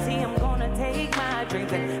I see, I'm gonna take my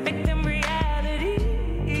dreams and make them reality.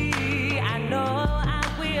 I know I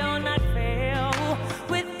will not fail.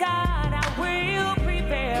 With God I will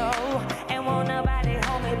prevail. And won't nobody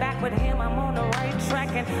hold me back. With Him I'm on the right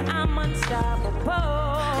track and I'm unstoppable.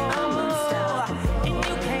 I'm unstoppable. And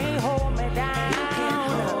you can't hold me down. You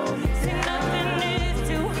can't hold me down. See, nothing is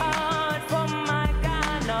too hard for my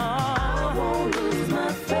God, no. I won't lose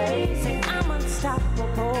my faith. Say I'm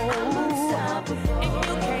unstoppable. I'm unstoppable. And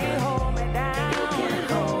you can't hold me down. You can't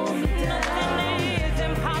hold me down. Nothing is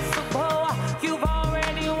impossible. You've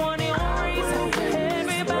already won your race.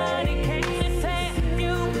 Everybody can say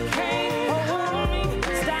you can't hold me,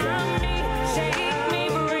 stop me, shake me,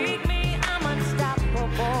 break me. I'm unstoppable.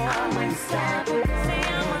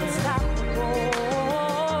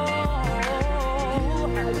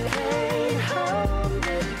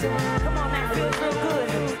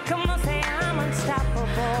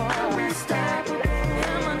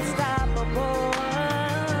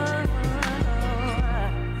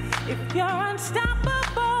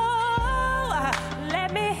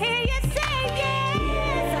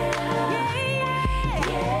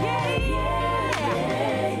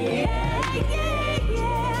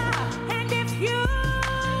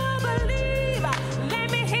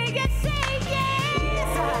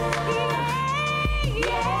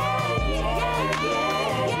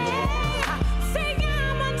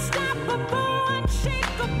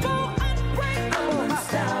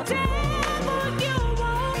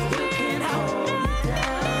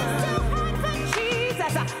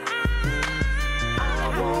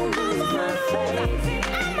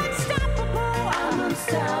 I'm unstoppable. I'm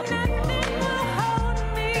unstoppable. Nothing will hold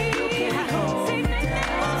me. You can't hold me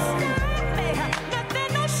down.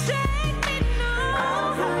 Nothing will shake me, no.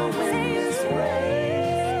 I'll win this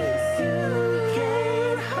race. You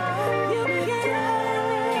can't hold me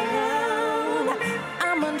down.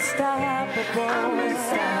 I'm unstoppable. I'm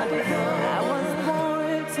unstoppable. I was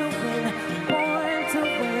born to win, born to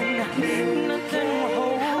win. Nothing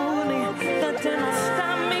will hold me, nothing will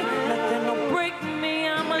stop me, nothing will break me.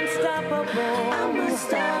 I'm unstoppable. I'm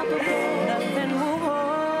unstoppable. Nothing will hold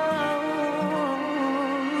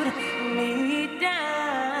me down.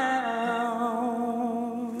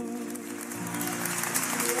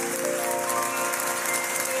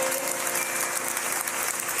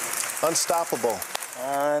 Unstoppable.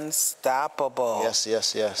 Unstoppable. Yes,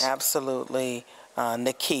 yes, yes. Absolutely,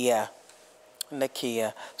 Nakia.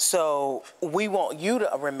 So we want you to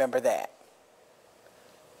remember that.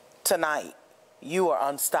 Tonight, you are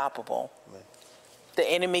unstoppable. Amen. The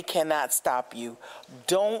enemy cannot stop you.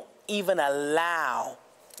 Don't even allow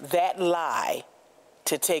that lie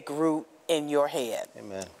to take root in your head.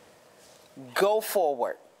 Amen. Go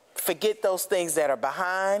forward. Forget those things that are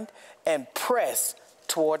behind and press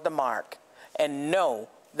toward the mark and know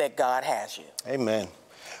that God has you. Amen.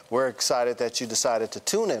 We're excited that you decided to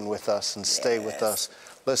tune in with us and stay with us.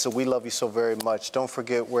 Listen, we love you so very much. Don't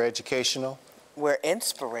forget, we're educational. We're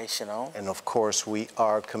inspirational. And of course, we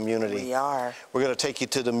are community. We are. We're going to take you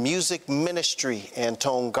to the music ministry.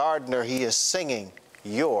 Antoine Gardner, he is singing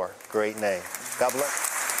Your Great Name. God bless.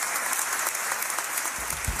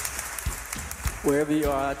 Wherever you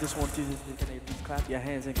are, I just want you to just clap your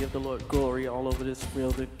hands and give the Lord glory all over this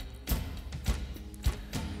building.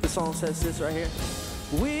 The song says this right here.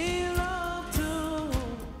 We love to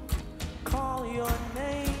call your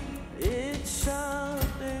name. It's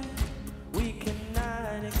something we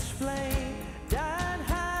cannot explain. That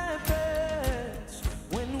happens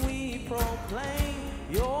when we proclaim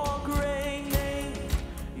your great name.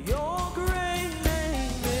 Your great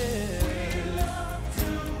name is. We love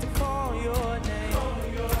to call your name.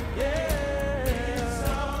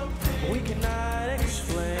 Yeah. We cannot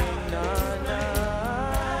explain.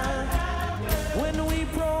 When we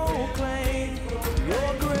proclaim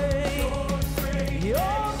your great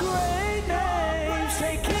name,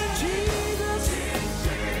 say King Jesus,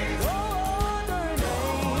 no other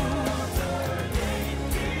name.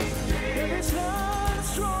 There is none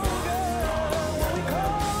stronger when we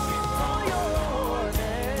call your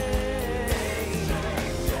name.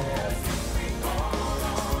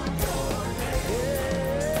 Yeah.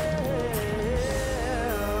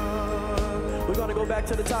 We're gonna go back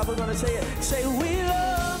to the top. We're gonna say it. Say we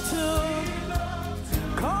love to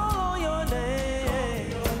call your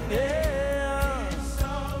name. Yeah.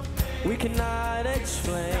 We cannot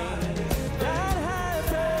explain. That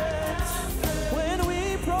happens when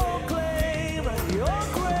we proclaim your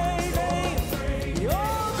great name.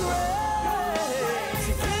 Your great.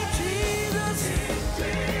 King Jesus,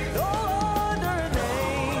 no other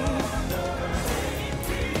name.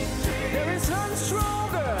 There is none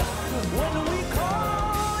stronger when we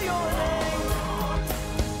call your name.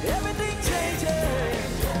 Everything changes.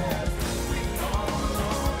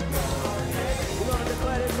 We're gonna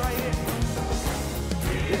declare this right here.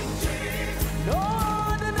 No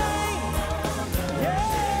other name,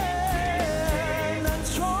 yeah, none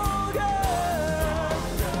stronger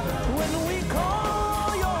when we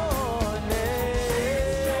call your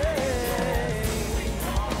name.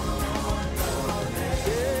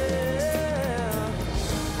 Yeah.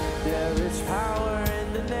 There is power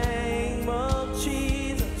in the name of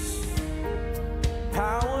Jesus.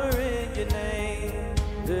 Power in your name.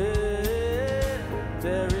 Yeah.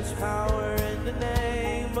 There is power in the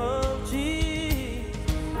name of Jesus.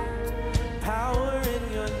 Power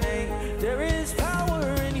in your name. There is power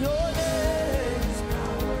in your name.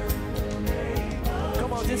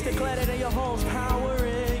 Come on, just declare it in your homes. Power